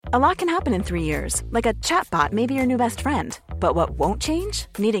A lot can happen in 3 years, like a chatbot may be your new best friend. But what won't change?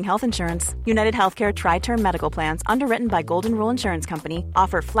 Needing health insurance. United Healthcare Tri-Term Medical Plans, underwritten by Golden Rule Insurance Company,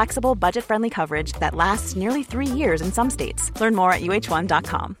 offer flexible, budget-friendly coverage that lasts nearly 3 years in some states. Learn more at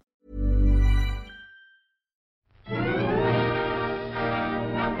uh1.com.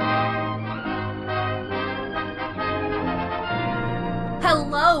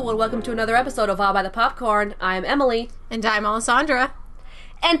 Hello, and welcome to another episode of All by the Popcorn. I'm Emily. And I'm Alessandra.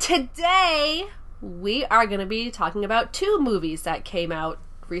 And today, we are going to be talking about two movies that came out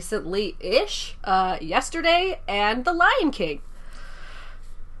recently-ish, yesterday, and The Lion King.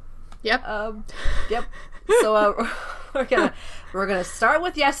 Yep. Yep. So, we're gonna start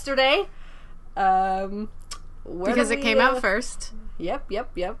with yesterday. Because it came out first. Yep.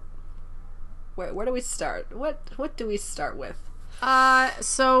 Where do we start? What do we start with?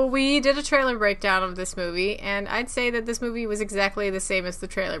 So we did a trailer breakdown of this movie, and I'd say that this movie was exactly the same as the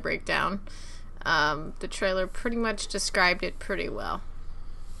trailer breakdown. The trailer pretty much described it pretty well.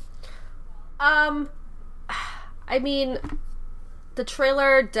 I mean, the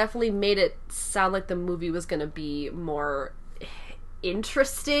trailer definitely made it sound like the movie was gonna be more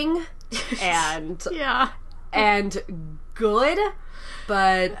interesting and and good,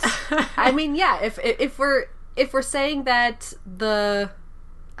 but I mean, yeah, if we're saying that the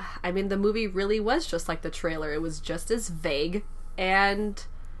movie really was just like the trailer, it was just as vague and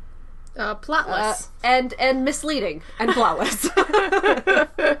plotless and misleading and plotless.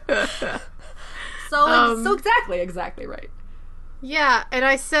 So exactly right. Yeah, and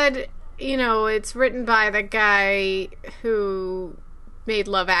I said, it's written by the guy who made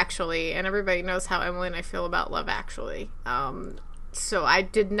Love Actually, and everybody knows how Emily and I feel about Love Actually. So I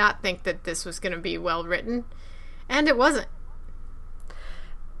did not think that this was going to be well written, and it wasn't.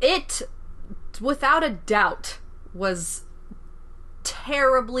 It, without a doubt, was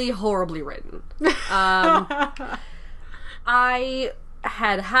terribly, horribly written. I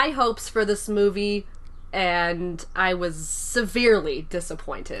had high hopes for this movie, and I was severely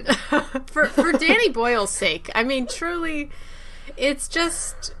disappointed. For Danny Boyle's sake. I mean, truly, it's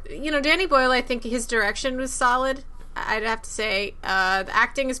just, Danny Boyle, I think his direction was solid, I'd have to say. The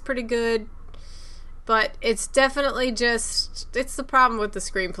acting is pretty good, but it's definitely it's the problem with the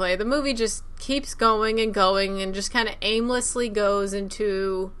screenplay. The movie just keeps going and just kind of aimlessly goes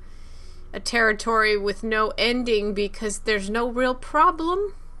into a territory with no ending because there's no real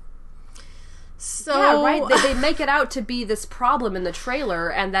problem. So yeah, right. They make it out to be this problem in the trailer,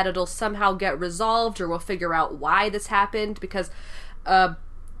 and that it'll somehow get resolved, or we'll figure out why this happened. Because,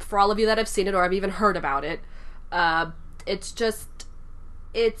 for all of you that have seen it or have even heard about it, it's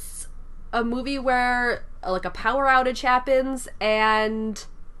a movie where like a power outage happens and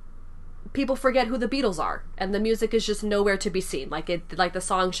people forget who the Beatles are, and the music is just nowhere to be seen. Like the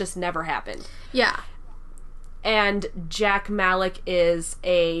songs just never happened. Yeah. And Jack Malek is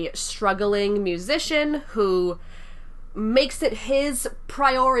a struggling musician who makes it his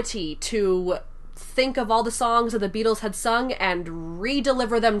priority to think of all the songs that the Beatles had sung and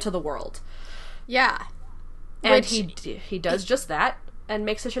re-deliver them to the world. Yeah. And he does just that and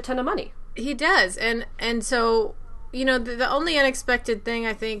makes a shit ton of money. He does. And so, the only unexpected thing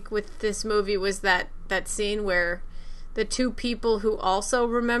I think with this movie was that scene where the two people who also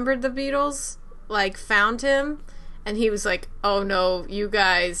remembered the Beatles found him, and he was like, oh no, you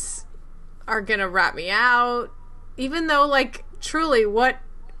guys are gonna rat me out, even though truly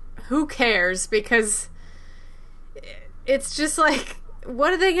who cares, because it's just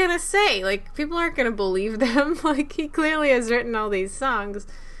what are they gonna say? People aren't gonna believe them. He clearly has written all these songs,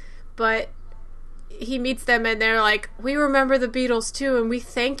 but he meets them and they're like, we remember the Beatles too, and we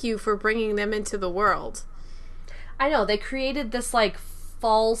thank you for bringing them into the world. I know, they created this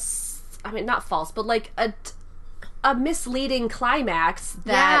false, not false, but a misleading climax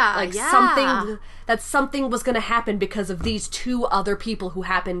that something was going to happen because of these two other people who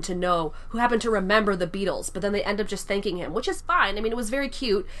happen to remember the Beatles, but then they end up just thanking him, which is fine. I mean, it was very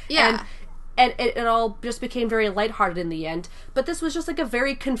cute. Yeah. And it all just became very lighthearted in the end. But this was just a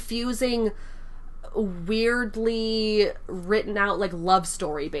very confusing, weirdly written out love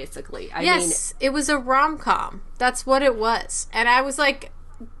story, basically. I mean, it was a rom-com. That's what it was. And I was like,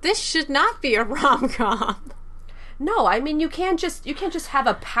 this should not be a rom-com. No, I mean, you can't just have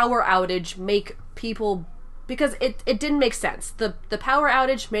a power outage make people, because it didn't make sense. The power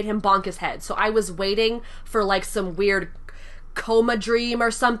outage made him bonk his head. So I was waiting for some weird coma dream or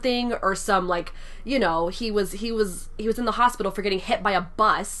something, or some he was in the hospital for getting hit by a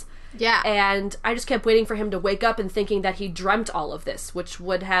bus, Yeah. And I just kept waiting for him to wake up and thinking that he dreamt all of this, which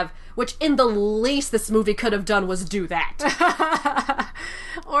in the least this movie could have done was do that.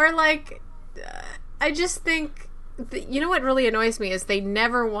 Or, like, I just think, you know what really annoys me is they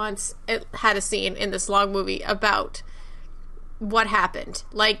never once had a scene in this long movie about what happened.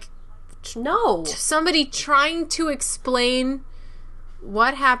 Like, no. Somebody trying to explain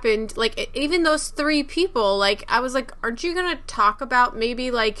what happened. Like, even those three people, like, I was like, aren't you gonna talk about maybe,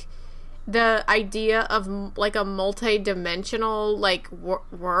 like, the idea of, like, a multi-dimensional, like,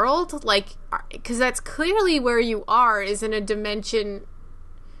 world? Like, because that's clearly where you are, is in a dimension,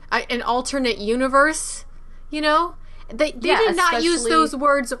 an alternate universe, you know? They did not use those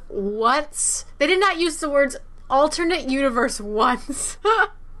words once. They did not use the words alternate universe once.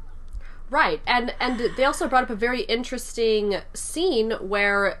 Right, and they also brought up a very interesting scene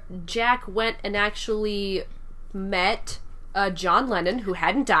where Jack went and actually met John Lennon, who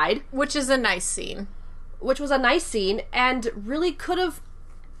hadn't died. Which is a nice scene. Which was a nice scene, and really could have...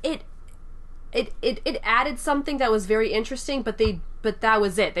 It added something that was very interesting, but that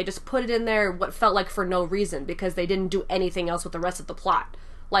was it. They just put it in there what felt like for no reason, because they didn't do anything else with the rest of the plot.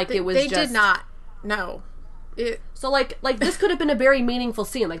 Like, they did not. No. So, like this could have been a very meaningful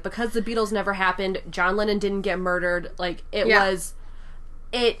scene. Like, because the Beatles never happened, John Lennon didn't get murdered. Like, it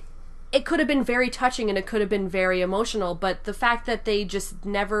could have been very touching and it could have been very emotional. But the fact that they just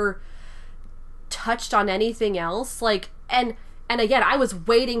never touched on anything else, like, and again, I was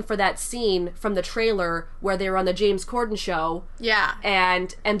waiting for that scene from the trailer where they were on the James Corden show. Yeah.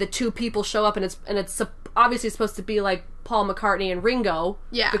 And the two people show up, and it's obviously supposed to be like Paul McCartney and Ringo.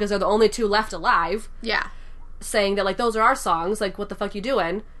 Yeah. Because they're the only two left alive. Yeah. Saying that, like, those are our songs, like, what the fuck you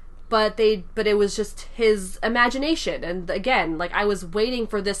doing? But it was just his imagination. And again, like, I was waiting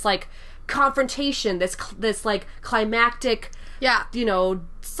for this, like, confrontation, this like, climactic, yeah, you know,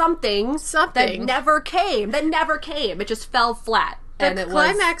 something that never came. It just fell flat. The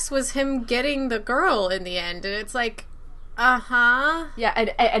climax was him getting the girl in the end, and it's like, uh-huh.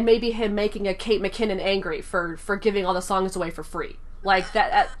 Yeah, and maybe him making a Kate McKinnon angry for giving all the songs away for free. Like,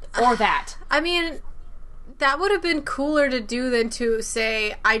 that, or that. I mean... That would have been cooler to do than to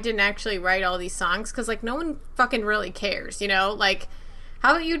say, I didn't actually write all these songs, because, like, no one fucking really cares, you know? Like,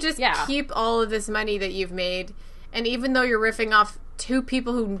 how about you just keep all of this money that you've made, and even though you're riffing off two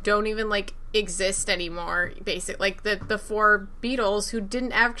people who don't even, like, exist anymore, basically, like, the four Beatles who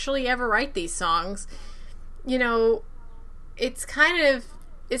didn't actually ever write these songs, you know, it's kind of,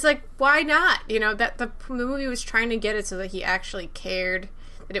 it's like, why not? You know, that the movie was trying to get it so that he actually cared,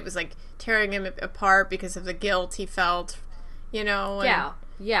 that it was, like, tearing him apart because of the guilt he felt, you know. And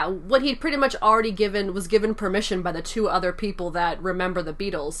yeah. What he'd pretty much already was given permission by the two other people that remember the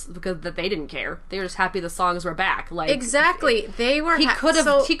Beatles, because that they didn't care. They were just happy the songs were back. Like, exactly, they were. He could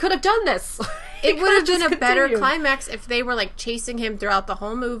have done this. It would have been a better climax if they were, like, chasing him throughout the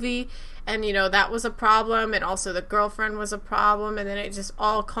whole movie, and, you know, that was a problem, and also the girlfriend was a problem, and then it just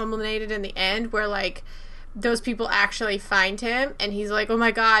all culminated in the end where, like, those people actually find him, and he's like, oh my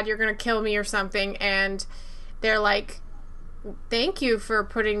god, you're gonna kill me or something, and they're like, thank you for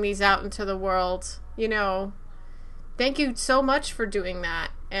putting these out into the world, you know, thank you so much for doing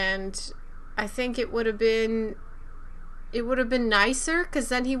that. And I think it would have been nicer, because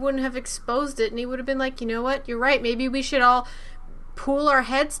then he wouldn't have exposed it, and he would have been like, you know what, you're right, maybe we should all pool our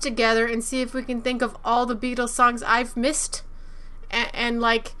heads together and see if we can think of all the Beatles songs I've missed, and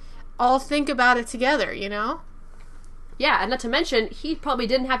like, all think about it together, you know? Yeah, and not to mention, he probably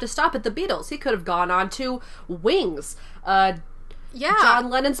didn't have to stop at the Beatles. He could have gone on to Wings, John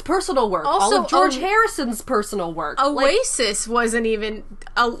Lennon's personal work, also, all of George Harrison's personal work. Oasis wasn't even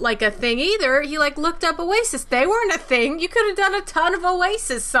like a thing either. He, like, looked up Oasis. They weren't a thing. You could have done a ton of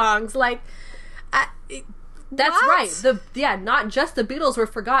Oasis songs. Like, that's what? Right. Not just the Beatles were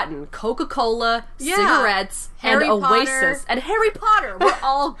forgotten. Coca-Cola, cigarettes, Harry and Potter. Oasis, and Harry Potter were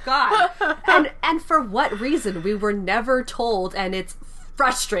all gone. and for what reason? We were never told, and it's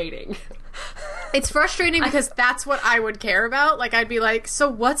frustrating. It's frustrating because that's what I would care about. Like, I'd be like, so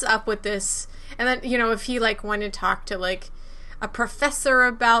what's up with this? And then, you know, if he, like, went and talked to, like, a professor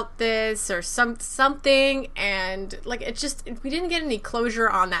about this or something, and, like, we didn't get any closure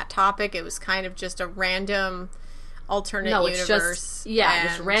on that topic. It was kind of just a random alternate universe.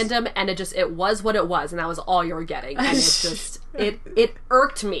 Just random, and it was what it was, and that was all you were getting. And it just it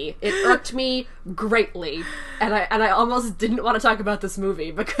irked me. It irked me greatly, and I almost didn't want to talk about this movie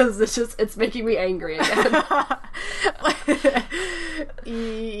because it's making me angry again.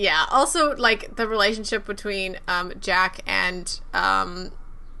 Yeah. Also, like, the relationship between Jack and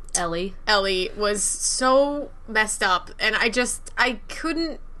Ellie was so messed up, and I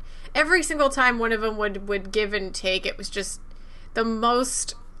couldn't. every single time one of them would give and take, it was just the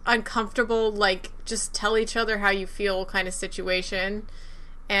most uncomfortable, like, just tell each other how you feel kind of situation.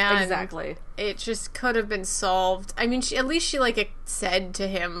 And exactly. It just could have been solved. I mean, at least she, like, said to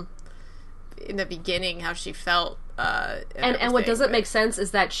him in the beginning how she felt. And what doesn't make sense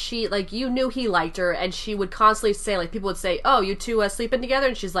is that she, like, you knew he liked her, and she would constantly say, like, people would say, oh, you two sleeping together?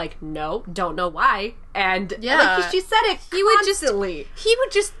 And she's like, no, don't know why. And, like, she said it constantly. He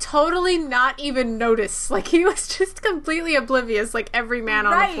would just totally not even notice. Like, he was just completely oblivious, like every man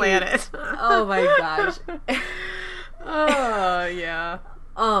on the planet. Oh, my gosh. Oh, yeah.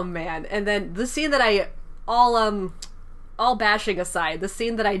 Oh, man. And then the scene that all bashing aside, the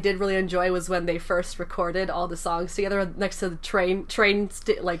scene that I did really enjoy was when they first recorded all the songs together next to the train tracks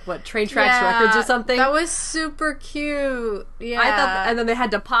records or something. That was super cute. Yeah. I thought, and then they had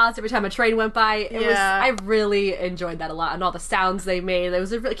to pause every time a train went by. I really enjoyed that a lot, and all the sounds they made. It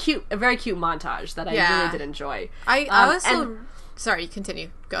was a very cute montage that I really did enjoy. I also, sorry, continue.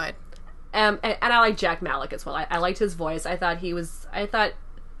 Go ahead. And I like Jack Malek as well. I liked his voice. I thought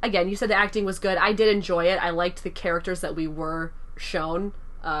again, you said the acting was good. I did enjoy it. I liked the characters that we were shown.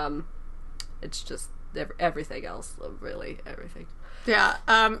 It's just everything else, really, everything. Yeah.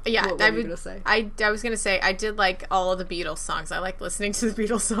 What were you gonna say? I was gonna say I did like all of the Beatles songs. I like listening to the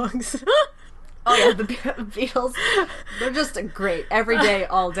Beatles songs. Oh yeah, the Beatles. They're just great every day,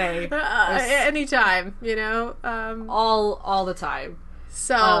 all day, anytime. all the time.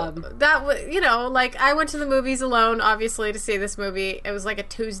 So that was, like, I went to the movies alone, obviously, to see this movie. It was like a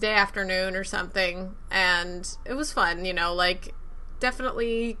Tuesday afternoon or something, and it was fun, like,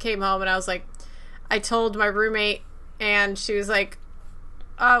 definitely came home and I was like, I told my roommate, and she was like,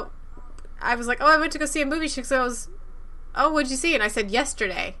 I went to go see a movie. She goes, oh, what'd you see? And I said,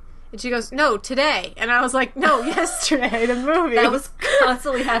 yesterday. And she goes, no, today. And I was like, no, yesterday, the movie. That was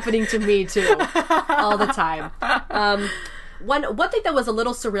constantly happening to me, too, all the time. One thing that was a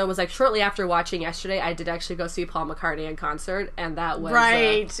little surreal was, like, shortly after watching yesterday, I did actually go see Paul McCartney in concert, and that was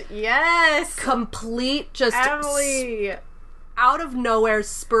yes, complete, just Emily, out of nowhere,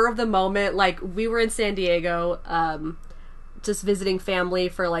 spur of the moment. Like, we were in San Diego, just visiting family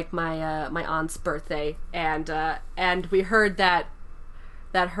for, like, my aunt's birthday, and we heard that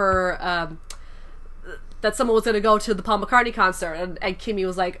her that someone was going to go to the Paul McCartney concert, and Kimmy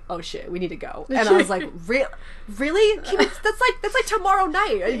was like, oh shit, we need to go. And I was like, really? Kimmy, that's like tomorrow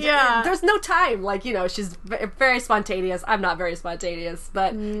night. Yeah. There's no time. Like, she's very spontaneous. I'm not very spontaneous,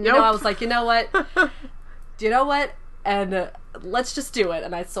 but, I was like, you know what? Do you know what? And let's just do it.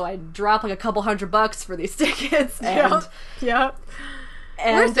 And I dropped like a couple $100 for these tickets. And, Yep.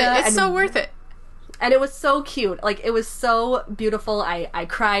 And, worth it. It's so worth it. And it was so cute. Like, it was so beautiful. I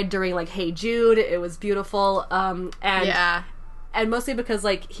cried during, like, Hey Jude. It was beautiful. And mostly because,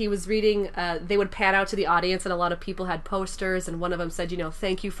 like, he was reading, they would pan out to the audience, and a lot of people had posters, and one of them said,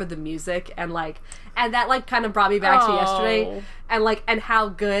 thank you for the music, and that, like, kind of brought me back to yesterday, and, like, and how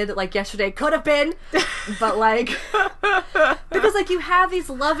good, like, yesterday could have been, but, like, because, like, you have these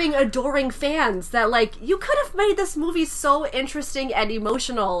loving, adoring fans that, like, you could have made this movie so interesting and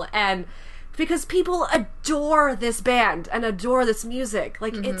emotional, and because people adore this band and adore this music.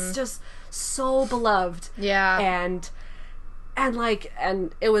 Like, it's just so beloved. Yeah. And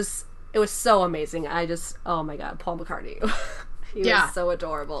it was so amazing. Oh my god, Paul McCartney. He was so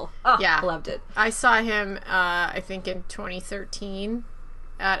adorable. Oh, yeah. I loved it. I saw him, I think in 2013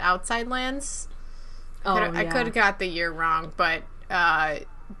 at Outside Lands. I could have got the year wrong, but that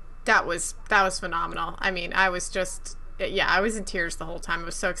was phenomenal. I mean, I was just... Yeah, I was in tears the whole time. I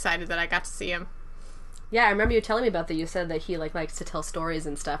was so excited that I got to see him. Yeah, I remember you telling me about that. You said that he likes to tell stories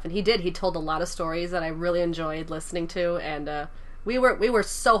and stuff, and he did. He told a lot of stories that I really enjoyed listening to, and we were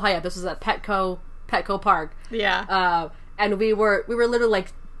so high up. This was at Petco Park. Yeah. And we were literally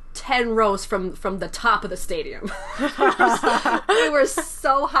like 10 rows from the top of the stadium. We were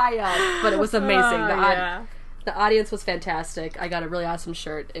so high up, but it was amazing. The audience was fantastic. I got a really awesome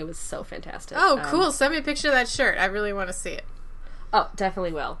shirt. It was so fantastic. Oh, cool. Send me a picture of that shirt. I really want to see it. Oh,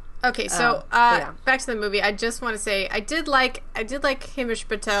 definitely will. Okay, so back to the movie. I just want to say I did like Himesh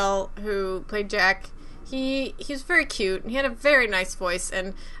Patel, who played Jack. He was very cute. He had a very nice voice,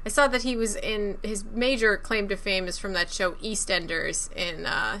 and I saw that he was in his major claim to fame is from that show EastEnders in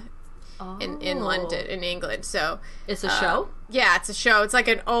London, in England. So it's a show? Yeah, it's a show. It's like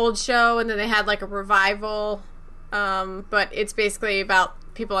an old show, and then they had like a revival. But it's basically about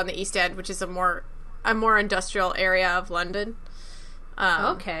people on the East End, which is a more industrial area of London.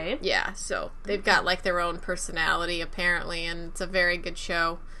 Okay. Yeah, so they've got like their own personality apparently, and it's a very good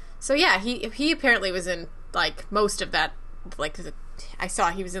show. So yeah, he apparently was in like most of that, like I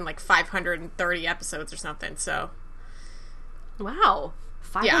saw he was in like 530 episodes or something, so. Wow.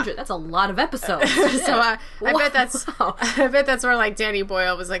 500, yeah. That's a lot of episodes. So I bet that's where like Danny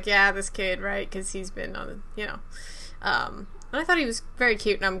Boyle was like, yeah, this kid, right? Because he's been on, and I thought he was very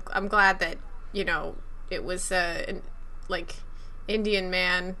cute, and I'm glad that, it was like Indian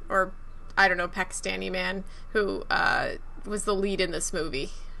man, or I don't know, Pakistani man who was the lead in this movie.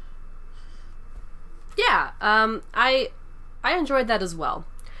 Yeah, I enjoyed that as well.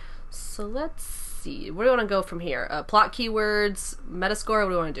 So let's see. Where do you want to go from here? Plot keywords, Metascore, what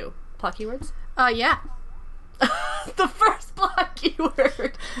do you want to do? Plot keywords? Yeah. The first plot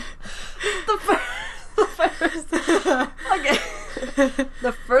keyword. Okay.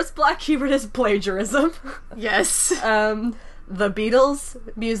 The first plot keyword is plagiarism. Yes. The Beatles,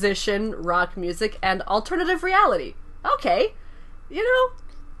 musician, rock music, and alternative reality. Okay.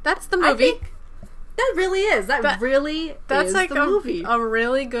 That's the movie. I think that really is. That's like the movie. A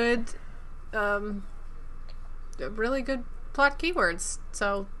really good plot keywords.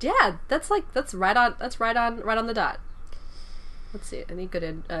 So yeah, that's right on the dot. Let's see. Any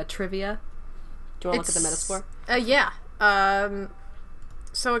good trivia? Do you want to look at the Metascore? Yeah.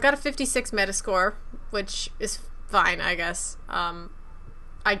 So I got a 56 Metascore, which is fine, I guess. I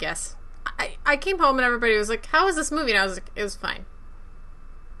came home and everybody was like, "How was this movie?" And I was like, "It was fine."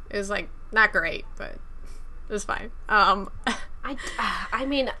 It was like not great, but it was fine. I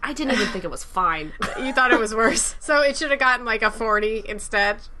mean, I didn't even think it was fine. You thought it was worse, so it should have gotten like a 40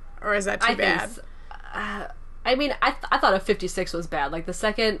 instead, or is that too bad? I mean, I thought a 56 was bad. Like, the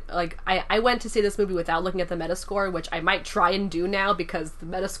second, like, I went to see this movie without looking at the Metascore, which I might try and do now, because the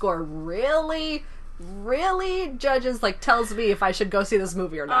Metascore really, really judges, like, tells me if I should go see this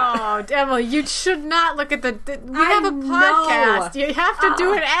movie or not. Oh, Devil, you should not look at we have a podcast. You have to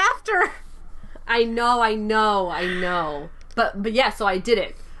do it after. I know. But yeah, so I did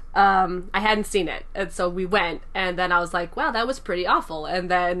it. I hadn't seen it, and so we went, and then I was like, wow, that was pretty awful. And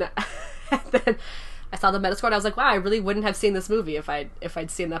then I saw the Metascore, and I was like, wow, I really wouldn't have seen this movie if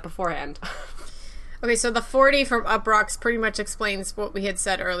I'd seen that beforehand. Okay, so the 40 from Uproxx pretty much explains what we had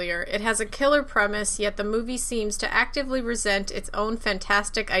said earlier. It has a killer premise, yet the movie seems to actively resent its own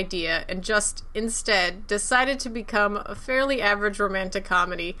fantastic idea and just, instead, decided to become a fairly average romantic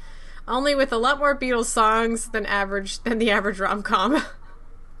comedy, only with a lot more Beatles songs than the average rom-com.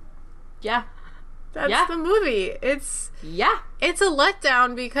 Yeah. That's the movie. It's a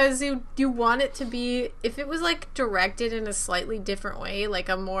letdown because you want it to be, if it was like directed in a slightly different way, like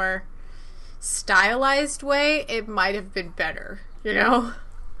a more stylized way, it might have been better,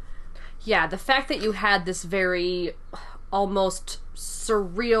 Yeah, the fact that you had this very almost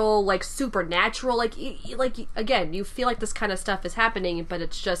surreal, like supernatural, like again, you feel like this kind of stuff is happening, but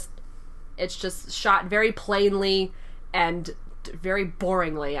it's just shot very plainly and very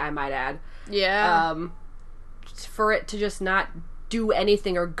boringly, I might add. Yeah. For it to just not do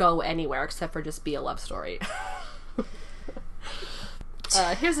anything or go anywhere except for just be a love story.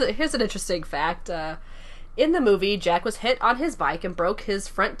 Here's an interesting fact. In the movie, Jack was hit on his bike and broke his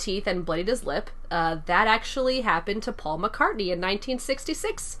front teeth and bloodied his lip. That actually happened to Paul McCartney in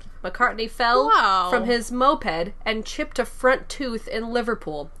 1966. McCartney fell from his moped and chipped a front tooth in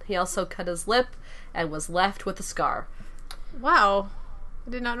Liverpool. He also cut his lip and was left with a scar. Wow. I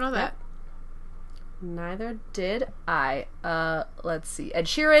did not know that. Neither did I. Let's see. Ed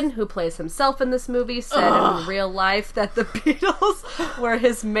Sheeran, who plays himself in this movie, said in real life that the Beatles were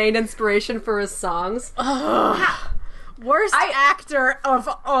his main inspiration for his songs. Worst actor of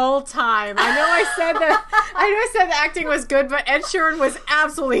all time. I know I said the acting was good, but Ed Sheeran was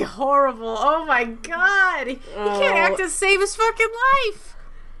absolutely horrible. Oh my god. He can't act to save his fucking life.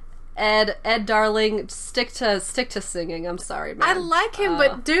 Ed, darling, stick to singing. I'm sorry, man. I like him,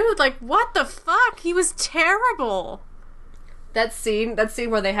 but dude, like, what the fuck? He was terrible. That scene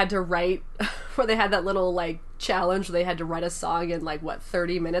where they had to write, where they had that little, like, challenge where they had to write a song in, like, what,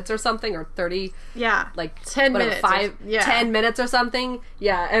 30 minutes or something? Or 30, like, 10 minutes. 10 minutes or something?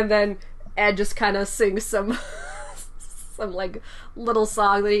 Yeah, and then Ed just kind of sings some, like, little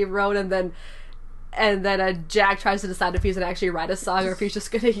song that he wrote, and then Jack tries to decide if he's going to actually write a song or if he's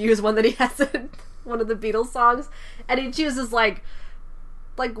just going to use one that he has in one of the Beatles songs. And he chooses, like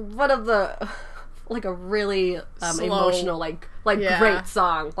one of the, like, a really emotional, like great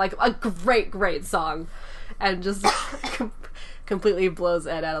song. Like, a great song. And just completely blows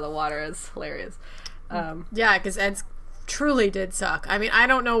Ed out of the water. It's hilarious. Yeah, because Ed's truly did suck. I mean, I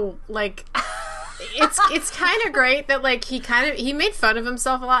don't know, like... It's kind of great that, like, he made fun of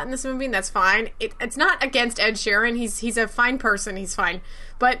himself a lot in this movie, and that's fine. It's not against Ed Sheeran. He's a fine person. He's fine.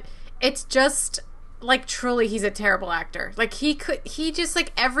 But it's just, like, truly, he's a terrible actor. Like, he just,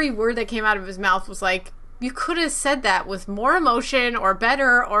 like, every word that came out of his mouth was like, you could have said that with more emotion or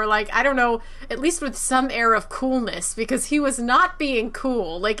better, or, like, I don't know, at least with some air of coolness, because he was not being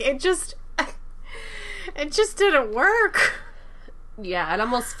cool. Like, it just didn't work. Yeah, it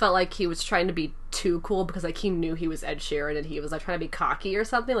almost felt like he was trying to be too cool because, like, he knew he was Ed Sheeran and he was, like, trying to be cocky or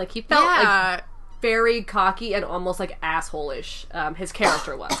something. Like, he felt, like, very cocky and almost, like, asshole-ish. His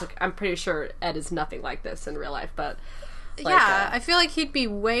character was. Like, I'm pretty sure Ed is nothing like this in real life, but... Like, I feel like he'd be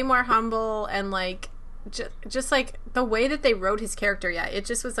way more humble and, like, just, like, the way that they wrote his character, it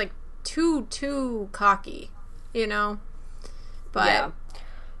just was, like, too cocky, you know? But... Yeah.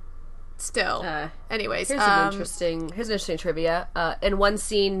 Still. Anyways. Here's an interesting trivia. In one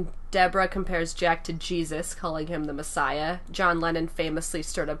scene, Deborah compares Jack to Jesus, calling him the Messiah. John Lennon famously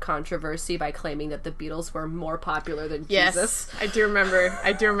stirred up controversy by claiming that the Beatles were more popular than Jesus. Yes, I do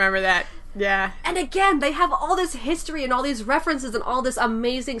remember that. Yeah. And again, they have all this history and all these references and all this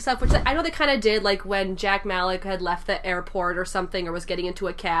amazing stuff, which I know they kind of did, like when Jack Malik had left the airport or something, or was getting into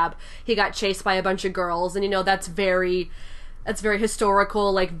a cab, he got chased by a bunch of girls, and, you know, that's very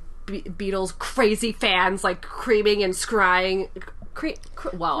historical, like, Beatles crazy fans, like, creaming and scrying.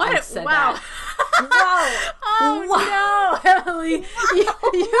 Wow, what? I said wow. that. Wow. Oh, wow. No, Ellie.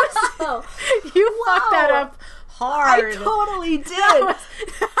 Wow. You fucked that up hard. I totally did.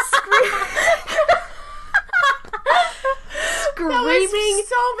 Screaming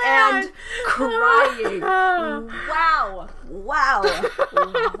so bad. and crying.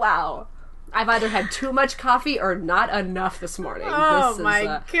 Wow. I've either had too much coffee or not enough this morning. Oh,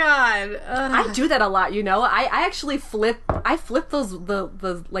 my God. I do that a lot, you know. I actually flip those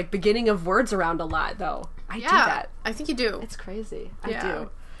the like beginning of words around a lot, though. I do that. I think you do. It's crazy. I do.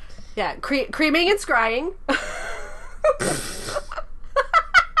 Yeah, creaming and scrying.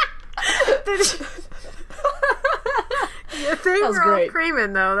 Yeah, they were all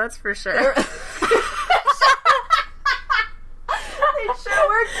creaming, though, that's for sure. They sure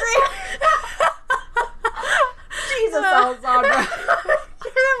were creaming. Jesus, Alessandra.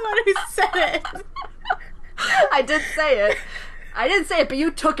 You're the one who said it. I did say it, but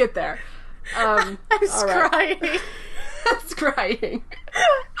you took it there. I was crying. I was crying.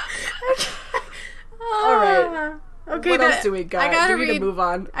 All right. Okay, what else do we got? Do we need to move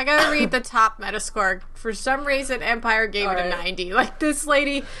on? I gotta read the top Metascore. For some reason, Empire gave it a 90. Like, this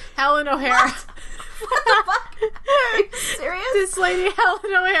lady, Helen O'Hara... What the fuck? Are you serious? This lady, Helen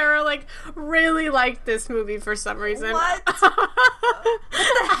O'Hara, like, really liked this movie for some reason. What? What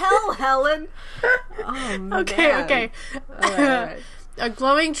the hell, Helen? Oh, man. Okay. All right. A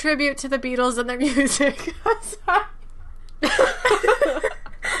glowing tribute to the Beatles and their music.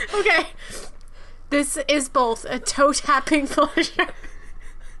 Okay. This is both a toe-tapping pleasure.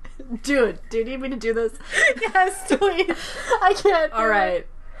 Dude, do you need me to do this? Yes, please. I can't.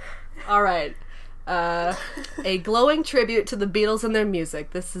 All right. A glowing tribute to the Beatles and their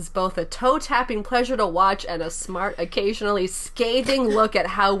music. This is both a toe-tapping pleasure to watch and a smart, occasionally scathing look at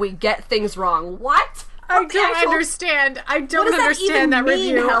how we get things wrong. What? I don't understand. I don't understand that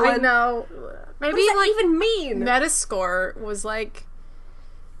review. Helen? I know. Maybe, what does that like, even mean? Metascore was like...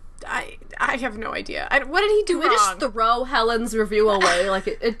 I have no idea. What did he do wrong? We just wrong? throw Helen's review away like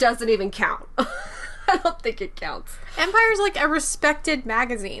it doesn't even count. I don't think it counts. Empire's like a respected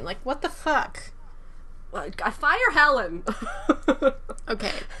magazine. Like, what the fuck? I fire Helen.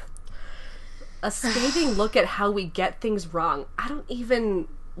 Okay. A scathing look at how we get things wrong. I don't even...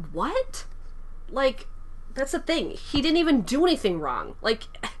 What? Like, that's the thing. He didn't even do anything wrong. Like...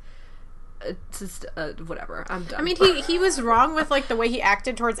 It's just, whatever. I'm done. I mean, he was wrong with, like, the way he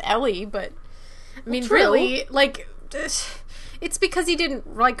acted towards Ellie, but... I mean, True. really, like... It's because he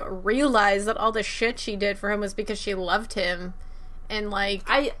didn't, like, realize that all the shit she did for him was because she loved him. And, like...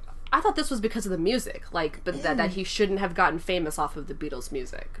 I thought this was because of the music. Like, but that he shouldn't have gotten famous off of the Beatles'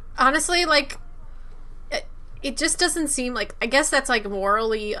 music. Honestly, like... It just doesn't seem like... I guess that's, like,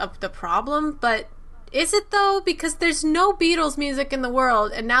 morally the problem, but... Is it, though? Because there's no Beatles music in the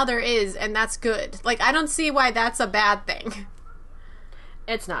world, and now there is, and that's good. Like, I don't see why that's a bad thing.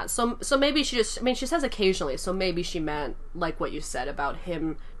 It's not. So maybe she just... I mean, she says occasionally, so maybe she meant, like what you said, about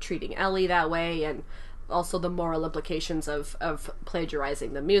him treating Ellie that way, and also the moral implications of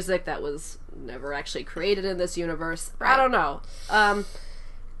plagiarizing the music that was never actually created in this universe. Right. I don't know.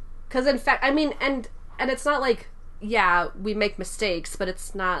 Because, in fact, I mean, and it's not like, yeah, we make mistakes, but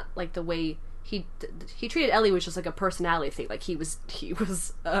it's not like the way... He treated Ellie, which was like a personality thing. Like, he was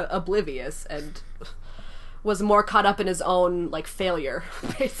oblivious and was more caught up in his own, like, failure,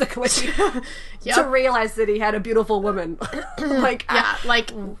 basically, to realize that he had a beautiful woman. Like,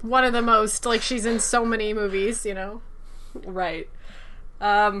 like, one of the most, like, she's in so many movies, you know? Right.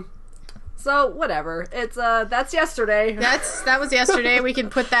 So, whatever. It's, that's yesterday. That was yesterday. We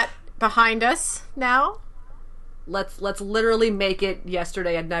can put that behind us now. Let's literally make it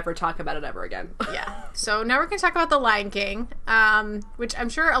yesterday and never talk about it ever again. Yeah. So now we're going to talk about The Lion King, which I'm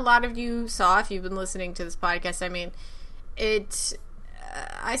sure a lot of you saw if you've been listening to this podcast. I mean,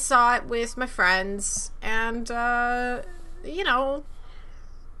 I saw it with my friends, and, you know,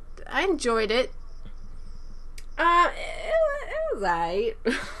 I enjoyed it. It was alright.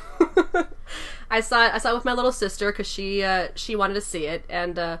 I saw it with my little sister because she wanted to see it,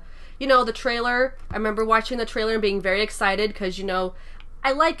 and you know, the trailer. I remember watching the trailer and being very excited because, you know,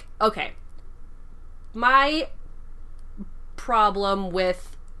 my problem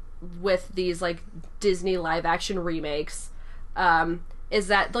with these, like, Disney live action remakes is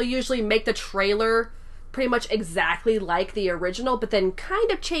that they'll usually make the trailer pretty much exactly like the original, but then kind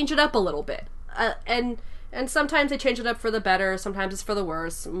of change it up a little bit, and sometimes they change it up for the better, sometimes it's for the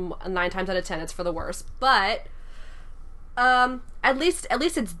worse. 9 times out of 10 it's for the worse, but at least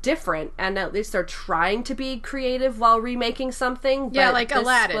it's different, and at least they're trying to be creative while remaking something. Yeah, like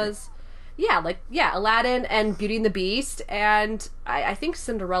Aladdin. Aladdin and Beauty and the Beast, and I think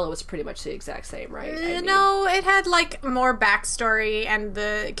Cinderella was pretty much the exact same, right? No, it had, like, more backstory, and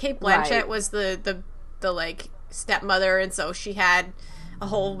the Kate Blanchett was the like, stepmother, and so she had a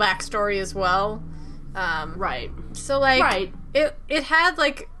whole backstory as well. Right. So, like, it had,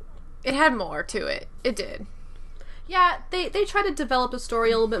 like, it had more to it. It did. Yeah, they try to develop the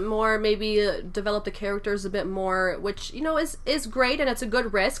story a little bit more, maybe develop the characters a bit more, which, you know, is great, and it's a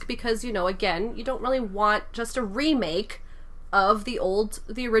good risk because, you know, again, you don't really want just a remake of the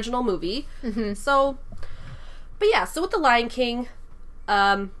original movie. Mm-hmm. So, but yeah, so with The Lion King,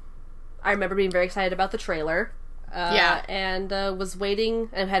 I remember being very excited about the trailer. And was waiting,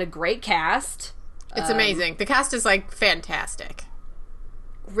 and had a great cast. It's amazing. The cast is, like, fantastic.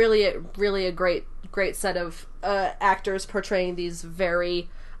 Really a great set of actors portraying these very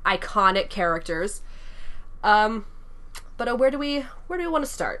iconic characters. But where do we want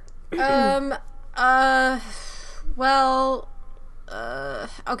to start? Okay,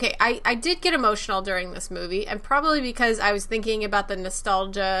 I did get emotional during this movie, and probably because I was thinking about the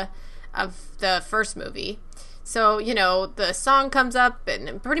nostalgia of the first movie. So, you know, the song comes up,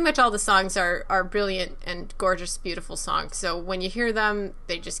 and pretty much all the songs are brilliant and gorgeous, beautiful songs. So when you hear them,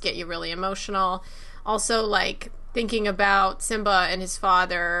 they just get you really emotional. Also, like, thinking about Simba and his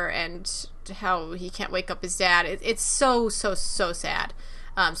father and how he can't wake up his dad. It's so sad.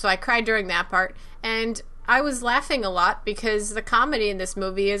 So I cried during that part. And I was laughing a lot because the comedy in this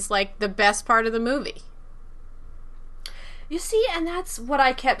movie is, like, the best part of the movie. You see, and that's what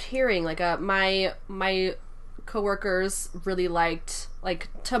I kept hearing. Like, my coworkers really liked, like,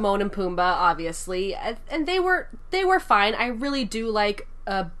 Timon and Pumbaa, obviously, and they were fine. I really do like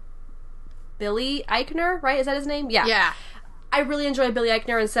Billy Eichner, right? Is that his name? Yeah. I really enjoy Billy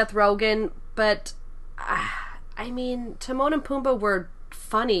Eichner and Seth Rogen, but I mean, Timon and Pumbaa were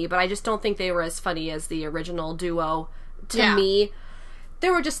funny, but I just don't think they were as funny as the original duo. To me,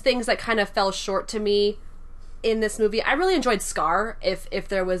 there were just things that kind of fell short to me in this movie. I really enjoyed Scar, if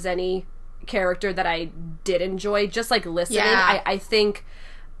there was any character that I did enjoy, just, like, listening. Yeah. I think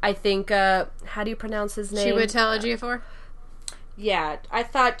how do you pronounce his name? Chiwetel Ejiofor? Yeah, I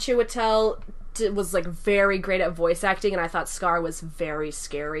thought Chiwetel was, like, very great at voice acting, and I thought Scar was very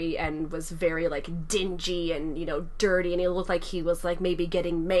scary and was very, like, dingy and, you know, dirty, and he looked like he was, like, maybe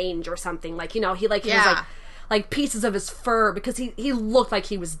getting mange or something. Like, you know, he was, like, pieces of his fur, because he looked like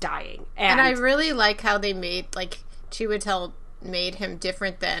he was dying. And I really like how they made, like, Chiwetel made him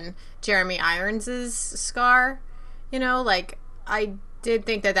different than Jeremy Irons' Scar. You know, like, I did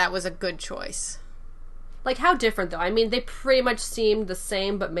think that was a good choice. Like, how different, though? I mean, they pretty much seemed the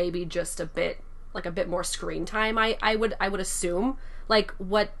same, but maybe just a bit more screen time, I would assume. What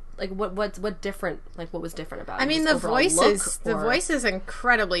different, like, what was different about it? I mean, the voice is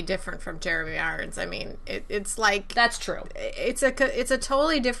incredibly different from Jeremy Irons. I mean, it's like... That's true. It's a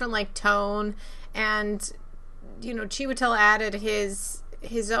totally different, like, tone, and, you know, Chiwetel added his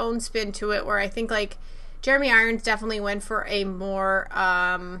own spin to it, where I think, like, Jeremy Irons definitely went for a more,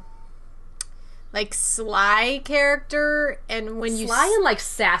 like, sly character, and when you... Sly and, like,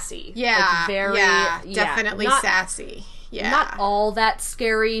 sassy. Yeah, like, definitely sassy. Yeah. Not all that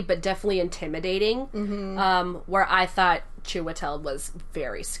scary, but definitely intimidating. Mm-hmm. Where I thought Chiwetel was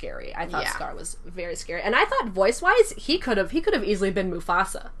very scary. I thought Scar was very scary. And I thought voice-wise, he could have easily been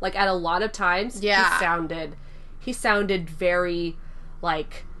Mufasa. Like, at a lot of times, he sounded very,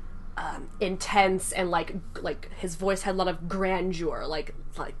 like, intense, and like his voice had a lot of grandeur, like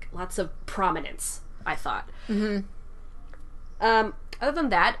lots of prominence, I thought. Other than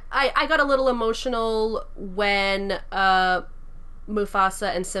that, I got a little emotional when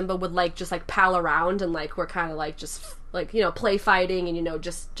Mufasa and Simba would just pal around and were kind of just play fighting and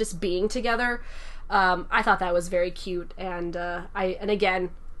just being together. I thought that was very cute, and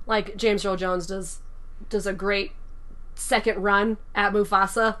again, James Earl Jones does a great second run at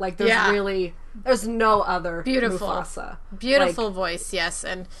Mufasa. There's no other Mufasa. Beautiful voice, yes,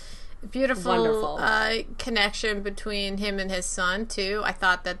 and beautiful connection between him and his son too. I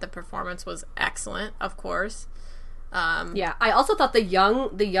thought that the performance was excellent, of course. I also thought the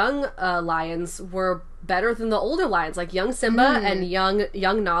young lions were better than the older lions, like young Simba and young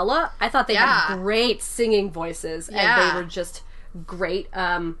Nala. I thought they had great singing voices, and they were just great.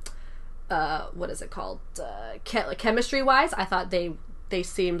 What is it called? Chemistry wise, I thought they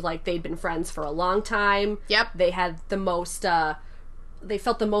seemed like they'd been friends for a long time. Yep. They had the most they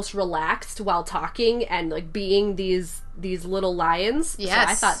felt the most relaxed while talking and being these little lions.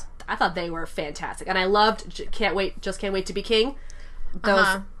 Yes. So I thought they were fantastic, and I loved Can't Wait to Be King.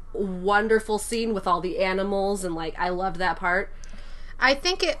 Those wonderful scene with all the animals, and I loved that part. I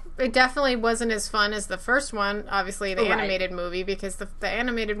think it definitely wasn't as fun as the first one, obviously, the animated movie, because the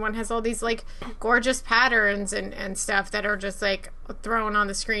animated one has all these, gorgeous patterns and stuff that are just, thrown on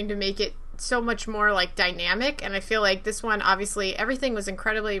the screen to make it so much more, dynamic. And I feel like this one, obviously, everything was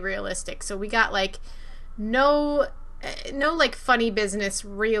incredibly realistic. So we got, no funny business,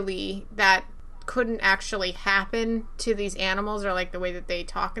 really, that couldn't actually happen to these animals, or, the way that they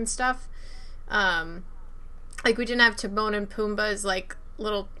talk and stuff. We didn't have Timon and Pumbaa's,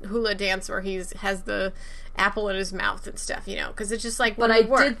 little hula dance where he has the apple in his mouth and stuff, because it's just, But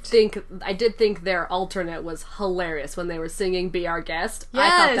I did think their alternate was hilarious when they were singing Be Our Guest.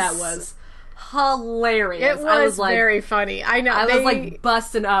 Yes. I thought that was hilarious. It was very funny. I know. I was,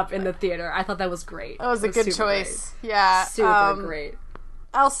 busting up in the theater. I thought that was great. That was a good choice. Great. Yeah. Super great.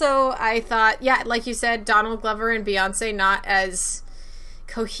 Also, I thought, like you said, Donald Glover and Beyonce not as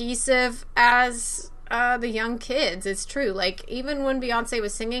cohesive as the young kids. It's true. Even when Beyonce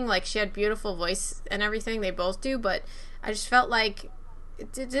was singing, she had beautiful voice and everything. They both do, but I just felt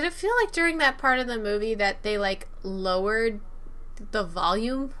did it feel during that part of the movie that they lowered the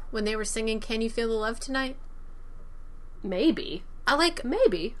volume when they were singing Can You Feel the Love Tonight? Maybe.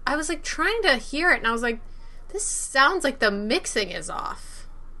 Maybe. I was trying to hear it, and I was this sounds like the mixing is off.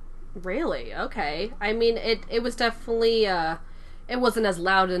 Really? Okay. I mean, it was definitely it wasn't as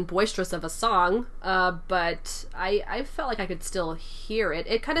loud and boisterous of a song, but I felt like I could still hear it.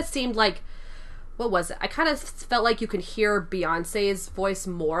 It kind of seemed what was it? I kind of felt like you could hear Beyonce's voice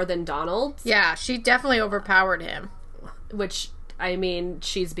more than Donald's. Yeah, she definitely overpowered him. Which, I mean,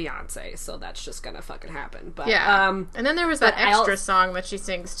 she's Beyonce, so that's just gonna fucking happen. But and then there was that extra song that she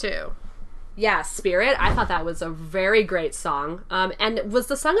sings too. Yeah, Spirit. I thought that was a very great song. And was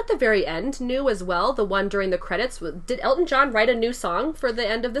the song at the very end new as well? The one during the credits? Did Elton John write a new song for the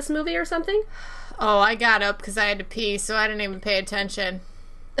end of this movie or something? Oh, I got up because I had to pee, so I didn't even pay attention.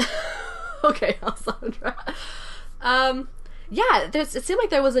 Okay, Alessandra. Yeah, it seemed like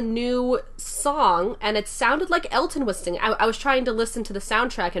there was a new song, and it sounded like Elton was singing. I was trying to listen to the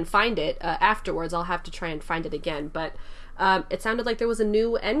soundtrack and find it afterwards. I'll have to try and find it again, but it sounded like there was a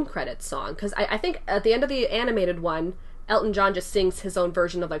new end credits song, because I think at the end of the animated one, Elton John just sings his own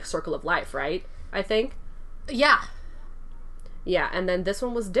version of Circle of Life, right? I think. Yeah. Yeah, and then this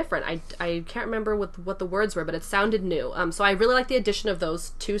one was different. I can't remember what the words were, but it sounded new. So I really like the addition of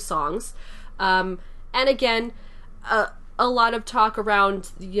those two songs. And again, a lot of talk around,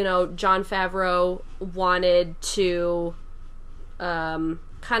 Jon Favreau wanted to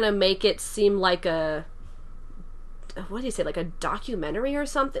kind of make it seem like a, what do you say, a documentary or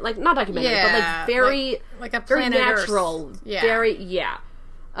something? Not documentary, but very like a very Planet natural. Earth. Yeah. Very,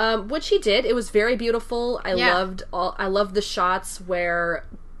 which he did. It was very beautiful. I loved the shots where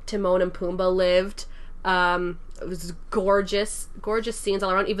Timon and Pumbaa lived. It was gorgeous scenes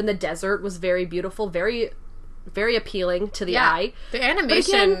all around. Even the desert was very beautiful, very, very appealing to the eye. The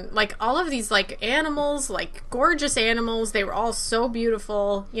animation, again, all of these animals, gorgeous animals, they were all so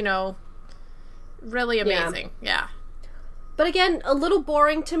beautiful. Really amazing. Yeah. But again, a little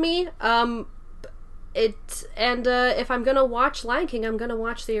boring to me. If I'm gonna watch Lion King, I'm gonna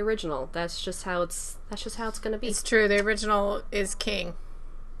watch the original. That's just how it's gonna be. It's true. The original is king.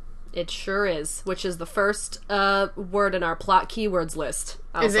 It sure is, which is the first word in our plot keywords list.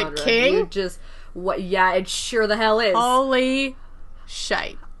 Alessandra. Is it king? You just what? Yeah, it sure the hell is. Holy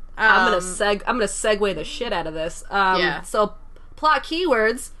shite! I'm gonna segue the shit out of this. So plot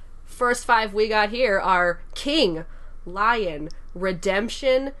keywords. First 5 we got here are king, lion,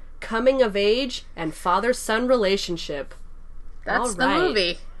 redemption, coming of age, and father-son relationship. That's the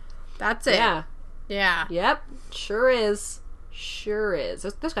movie. That's it. Yeah. Yeah. Yep. Sure is. Sure is.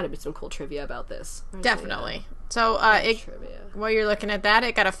 There's got to be some cool trivia about this. Definitely. So, while you're looking at that,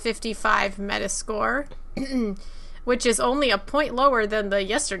 it got a 55 Metascore, which is only a point lower than the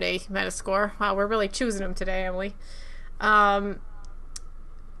yesterday Metascore. Wow, we're really choosing them today, Emily. I'll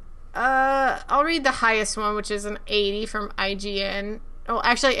read the highest one, which is an 80 from IGN. Oh,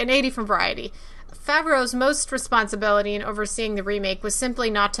 actually, an 80 from Variety. Favreau's most responsibility in overseeing the remake was simply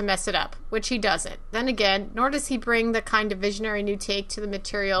not to mess it up, which he doesn't. Then again, nor does he bring the kind of visionary new take to the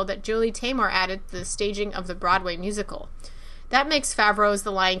material that Julie Taymor added to the staging of the Broadway musical. That makes Favreau's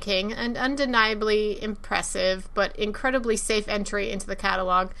The Lion King an undeniably impressive but incredibly safe entry into the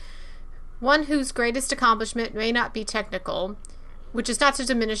catalog, one whose greatest accomplishment may not be technical, which is not to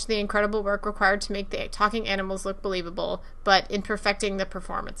diminish the incredible work required to make the talking animals look believable, but in perfecting the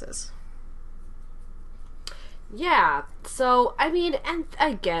performances. Yeah, so, I mean, and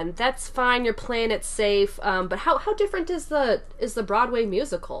again, that's fine, you're playing it safe, but how different is the Broadway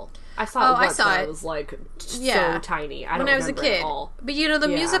musical? I saw it once, it was, like, so tiny. I don't remember a kid. At all. But, the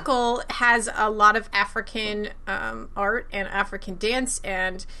musical has a lot of African art and African dance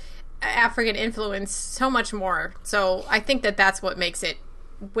and African influence, so much more. So I think that's what makes it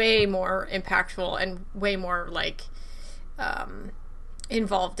way more impactful and way more, like,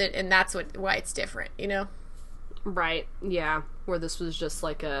 involved in, and that's why it's different, Right, yeah. Where this was just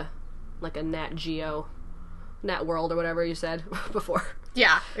like a Nat Geo, Nat World or whatever you said before.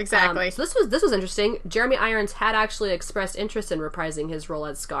 Yeah, exactly. So this was interesting. Jeremy Irons had actually expressed interest in reprising his role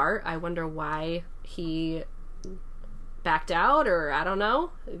as Scar. I wonder why he backed out, or I don't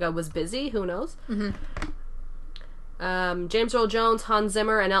know. Was busy. Who knows? Mm-hmm. James Earl Jones, Hans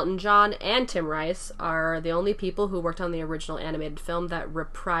Zimmer, and Elton John, and Tim Rice are the only people who worked on the original animated film that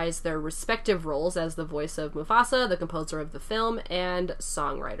reprised their respective roles as the voice of Mufasa, the composer of the film, and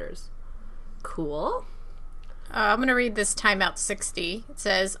songwriters. Cool. I'm going to read this Time Out 60. It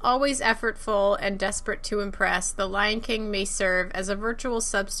says, always effortful and desperate to impress, The Lion King may serve as a virtual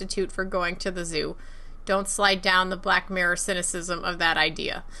substitute for going to the zoo. Don't slide down the Black Mirror cynicism of that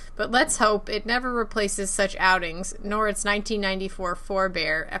idea. But let's hope it never replaces such outings, nor its 1994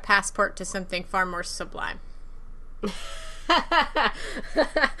 forebear, a passport to something far more sublime.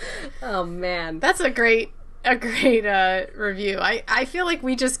 Oh, man. That's a great review. I feel like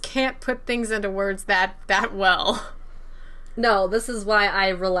we just can't put things into words that well. No, this is why I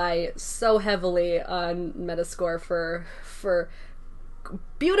rely so heavily on Metascore for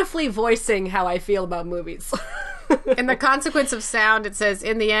beautifully voicing how I feel about movies. In The Consequence of Sound, it says,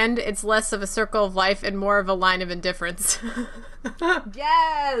 in the end, it's less of a circle of life and more of a line of indifference.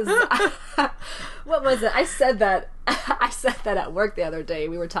 Yes! What was it? I said that at work the other day.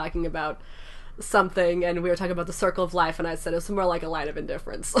 We were talking about something, and we were talking about the circle of life, and I said it was more like a line of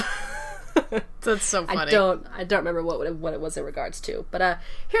indifference. That's so funny. I don't remember what it was in regards to. But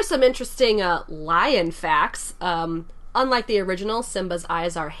here's some interesting lion facts. Unlike the original, Simba's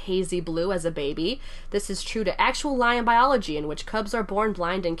eyes are hazy blue as a baby. This is true to actual lion biology, in which cubs are born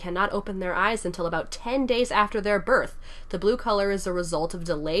blind and cannot open their eyes until about 10 days after their birth. The blue color is a result of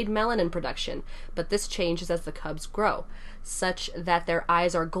delayed melanin production, but this changes as the cubs grow, such that their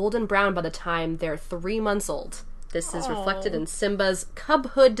eyes are golden brown by the time they're 3 months old. This is reflected in Simba's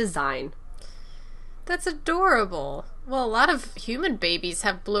cubhood design. That's adorable. Well, a lot of human babies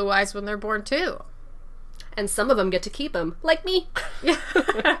have blue eyes when they're born, too. And some of them get to keep them, like me.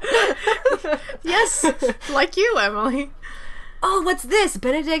 Yes, like you, Emily. Oh, what's this?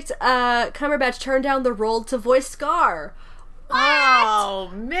 Benedict Cumberbatch turned down the role to voice Scar. What?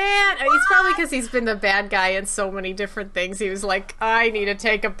 Oh, man. It's probably because he's been the bad guy in so many different things. He was like, I need to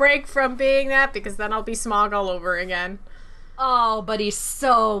take a break from being that because then I'll be Smaug all over again. Oh, but he's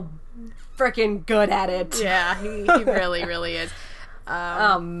so freaking good at it. Yeah, he really, really is.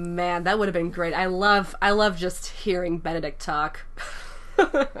 Oh man, that would have been great. I love just hearing Benedict talk.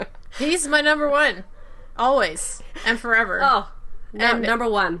 He's my number one, always and forever. Oh, number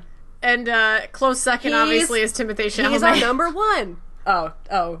one, and close second, obviously, is Timothée Chalamet. He's our number one.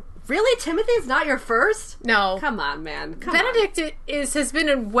 Oh, really? Timothy's not your first? No, come on, man. Benedict has been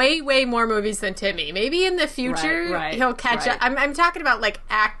in way more movies than Timmy. Maybe in the future he'll catch up. I'm talking about like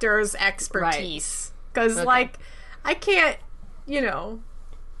actors' expertise because like I can't.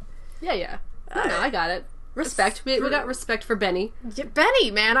 Yeah. No, I got it. Respect. We got respect for Benny. Yeah,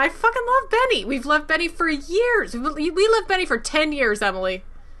 Benny, man. I fucking love Benny. We've loved Benny for years. We loved Benny for 10 years, Emily.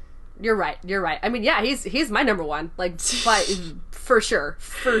 You're right. I mean, yeah, he's my number one. Like, for sure.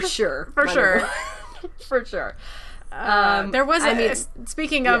 For sure. There was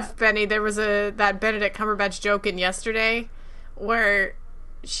speaking of Benny, there was that Benedict Cumberbatch joke in Yesterday where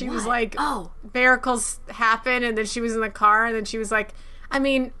she was like, miracles happen, and then she was in the car, and then she was like, I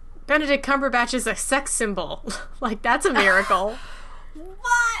mean, Benedict Cumberbatch is a sex symbol. Like, that's a miracle.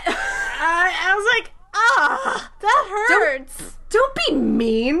 What? I was like, that hurts. Don't be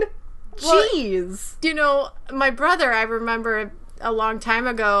mean. Jeez. You know, my brother, I remember a long time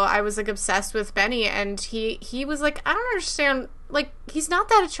ago, I was like obsessed with Benny, and he was like, I don't understand, like, he's not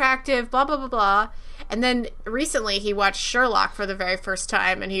that attractive, blah blah blah blah. And then recently he watched Sherlock for the very first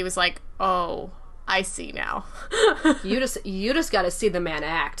time, and he was like, oh, I see now. you just got to see the man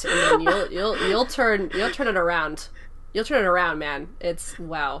act, and then you'll turn it around. You'll turn it around, man. It's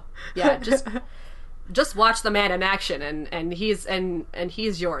wow. Yeah, just watch the man in action, and he's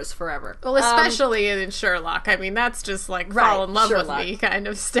yours forever. Well, especially in Sherlock. I mean, that's just like fall in love Sherlock. With me kind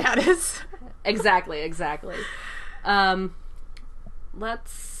of status. Exactly.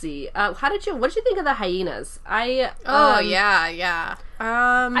 Let's see. What did you think of the hyenas? Yeah.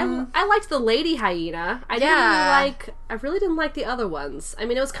 I liked the lady hyena. I really didn't like the other ones. I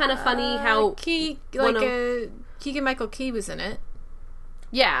mean, it was kind of funny how Keegan-Michael Key was in it.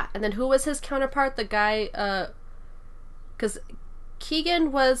 Yeah, and then who was his counterpart? The guy, because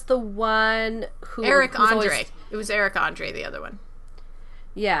Keegan was the one who... Eric Andre. It was Eric Andre, the other one.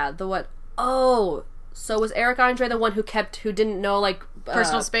 Yeah, the one... Oh, so was Eric Andre the one who didn't know, like...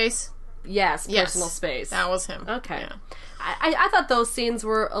 Personal space? Yes, personal space. That was him. Okay. Yeah. I thought those scenes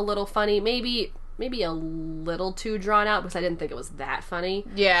were a little funny. Maybe a little too drawn out, because I didn't think it was that funny.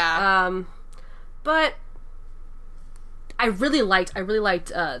 Yeah. But... I really liked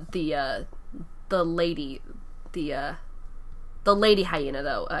the lady hyena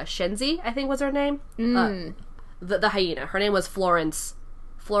though. Shenzi, I think was her name. The hyena. Her name was Florence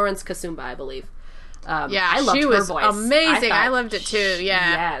Kasumba, I believe. I loved her voice. She was amazing. I loved it too.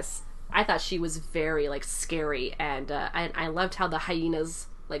 Yeah. Yes, I thought she was very like scary, and I loved how the hyenas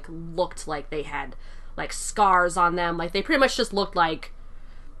like looked like they had like scars on them. Like they pretty much just looked like.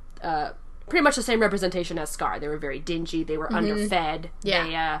 Pretty much the same representation as Scar. They were very dingy. They were underfed.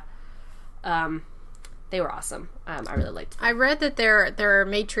 Yeah. They were awesome. I really liked them. I read that they're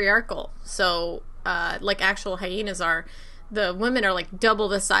matriarchal. So, like actual hyenas are, the women are like double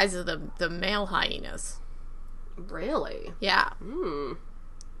the size of the male hyenas. Really? Yeah.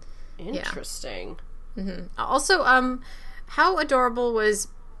 Interesting. Yeah. Mm-hmm. Also, how adorable was...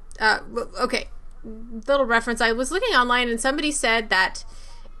 okay, little reference. I was looking online and somebody said that...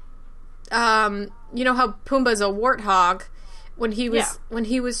 you know how Pumbaa's a warthog. When he was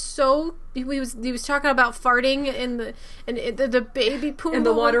talking about farting in the baby Pumbaa in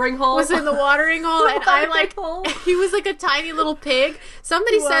the watering hole was in the watering hole, and he was like a tiny little pig.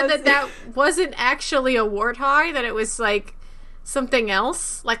 Somebody said that wasn't actually a warthog, that it was like something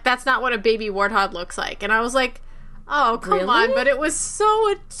else. Like that's not what a baby warthog looks like. And I was like, oh come on, but it was so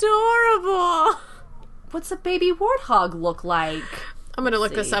adorable. What's a baby warthog look like? I'm going to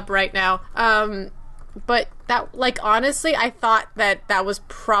look this up right now. But that, like, honestly, I thought that was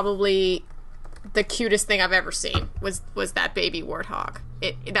probably the cutest thing I've ever seen was that baby warthog.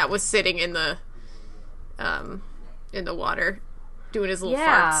 That was sitting in the water doing his little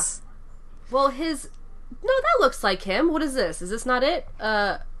farts. Well, no, that looks like him. What is this? Is this not it?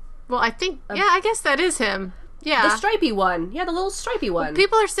 Well, I think, I guess that is him. Yeah. The stripy one. Yeah, the little stripy one. Well,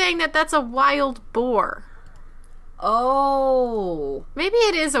 people are saying that that's a wild boar. Oh. Maybe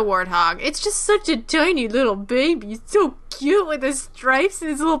it is a warthog. It's just such a tiny little baby. He's so cute with his stripes and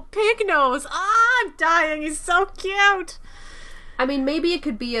his little pig nose. I'm dying. He's so cute. I mean, maybe it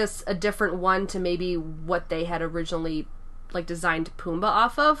could be a different one to maybe what they had originally, like, designed Pumbaa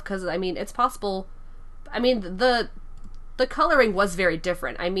off of. Because, I mean, it's possible. I mean, the coloring was very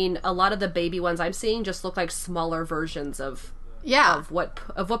different. I mean, a lot of the baby ones I'm seeing just look like smaller versions of what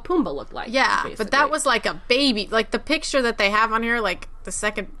Pumbaa looked like. Yeah, basically. But that was like a baby. Like the picture that they have on here, like the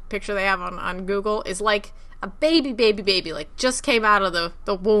second picture they have on Google is like a baby, like just came out of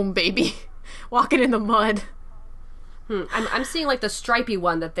the womb baby, walking in the mud. I'm seeing like the stripy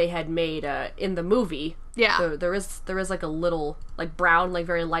one that they had made in the movie. Yeah, there is like a little like brown, like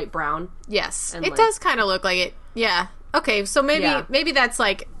very light brown. Yes, and it does kind of look like it. Yeah. Okay, so maybe that's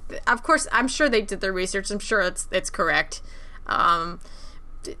like. Of course, I'm sure they did their research. I'm sure it's correct.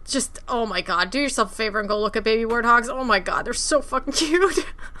 Just, oh my god, do yourself a favor and go look at baby warthogs. Oh my god, they're so fucking cute.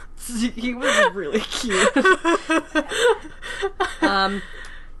 He was really cute.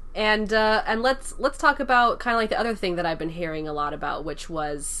 And let's talk about kind of like the other thing that I've been hearing a lot about, which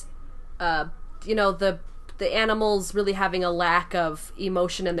was, the animals really having a lack of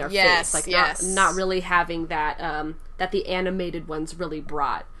emotion in their face, like not really having that that the animated ones really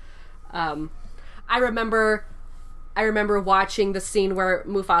brought. I remember watching the scene where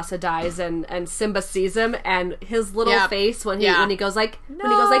Mufasa dies and Simba sees him, and his little face when he goes like no,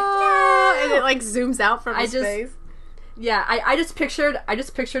 and it like zooms out from his face. Yeah, I just pictured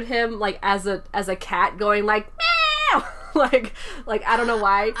him like as a cat going like meow, like I don't know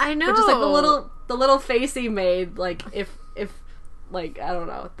why. I know, but just like the little face he made, like if like I don't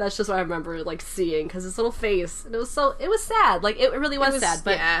know. That's just what I remember like seeing, because his little face, and it was sad. Like it really was sad.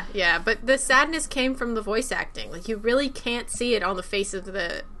 But yeah. But the sadness came from the voice acting. Like you really can't see it on the face of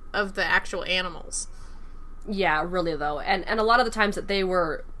the actual animals. Yeah, really though, and a lot of the times that they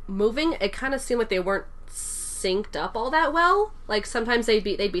were moving, it kind of seemed like they weren't synced up all that well. Like sometimes they'd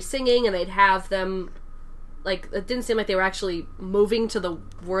be singing and they'd have them like, it didn't seem like they were actually moving to the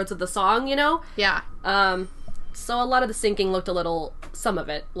words of the song, Yeah. So a lot of the syncing some of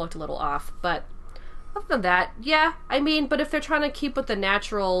it looked a little off, but other than that, yeah, I mean, but if they're trying to keep with the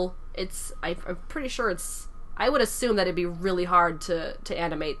natural, I'm pretty sure I would assume that it'd be really hard to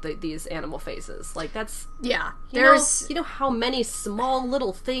animate these animal faces. Like, that's... Yeah. You know how many small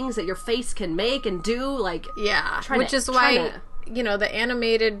little things that your face can make and do? Like... Yeah. Which is why,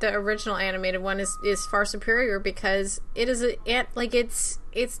 the original animated one is far superior, because it is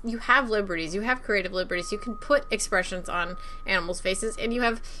you have liberties. You have creative liberties. You can put expressions on animals' faces, and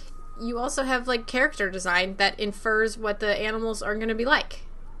you also have, like, character design that infers what the animals are going to be like.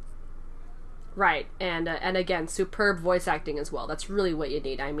 Right, and again, superb voice acting as well. That's really what you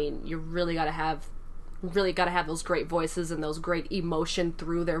need. I mean, you really gotta have those great voices and those great emotion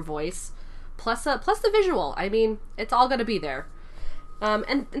through their voice, plus the visual. I mean, it's all gonna be there.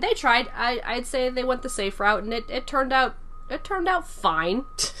 And they tried. I'd say they went the safe route, and it turned out fine.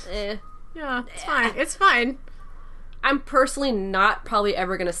 Yeah, it's fine. It's fine. I'm personally not probably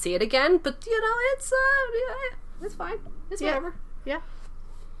ever gonna see it again, but it's fine. It's whatever. Yeah.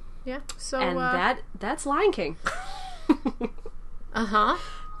 Yeah, so... And that's Lion King. Uh-huh.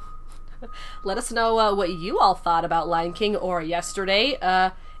 Let us know what you all thought about Lion King or yesterday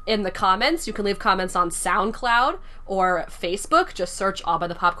in the comments. You can leave comments on SoundCloud or Facebook. Just search All by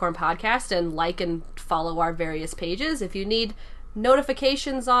the Popcorn Podcast and like and follow our various pages. If you need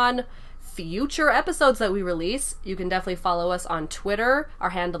notifications on future episodes that we release, you can definitely follow us on Twitter. Our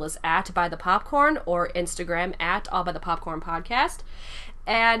handle is @bythepopcorn, or Instagram @allbythepopcornpodcast.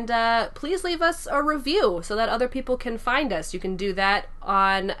 And please leave us a review so that other people can find us. You can do that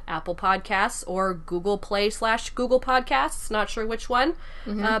on Apple Podcasts or Google Play / Google Podcasts. Not sure which one.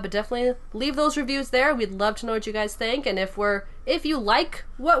 But definitely leave those reviews there. We'd love to know what you guys think. And if you like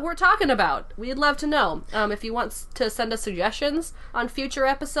what we're talking about, we'd love to know. If you want to send us suggestions on future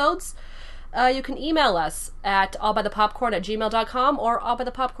episodes, you can email us at allbythepopcorn@gmail.com or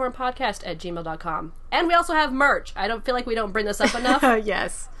allbythepopcornpodcast@gmail.com. And we also have merch. I don't feel like we don't bring this up enough.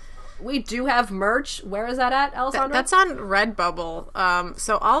 Yes. We do have merch. Where is that at, Alessandra? That's on Redbubble.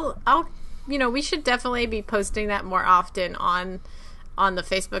 So I'll we should definitely be posting that more often on the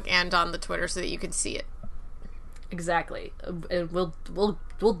Facebook and on the Twitter so that you can see it. Exactly. And we'll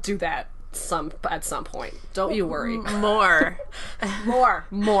do that at some point. Don't you worry. More.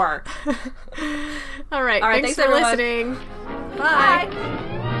 More. All right. Thanks for everyone. listening. Bye.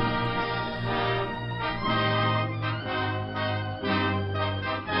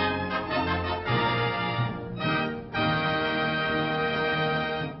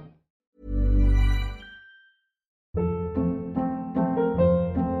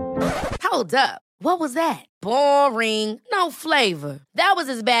 Hold up. What was that? Boring. No flavor. That was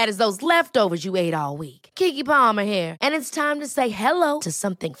as bad as those leftovers you ate all week. Keke Palmer here, and it's time to say hello to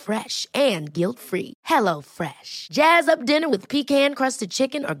something fresh and guilt-free. HelloFresh. Jazz up dinner with pecan-crusted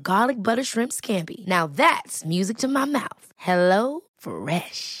chicken or garlic butter shrimp scampi. Now that's music to my mouth.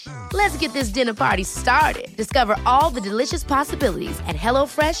 HelloFresh. Let's get this dinner party started. Discover all the delicious possibilities at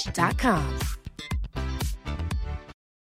HelloFresh.com.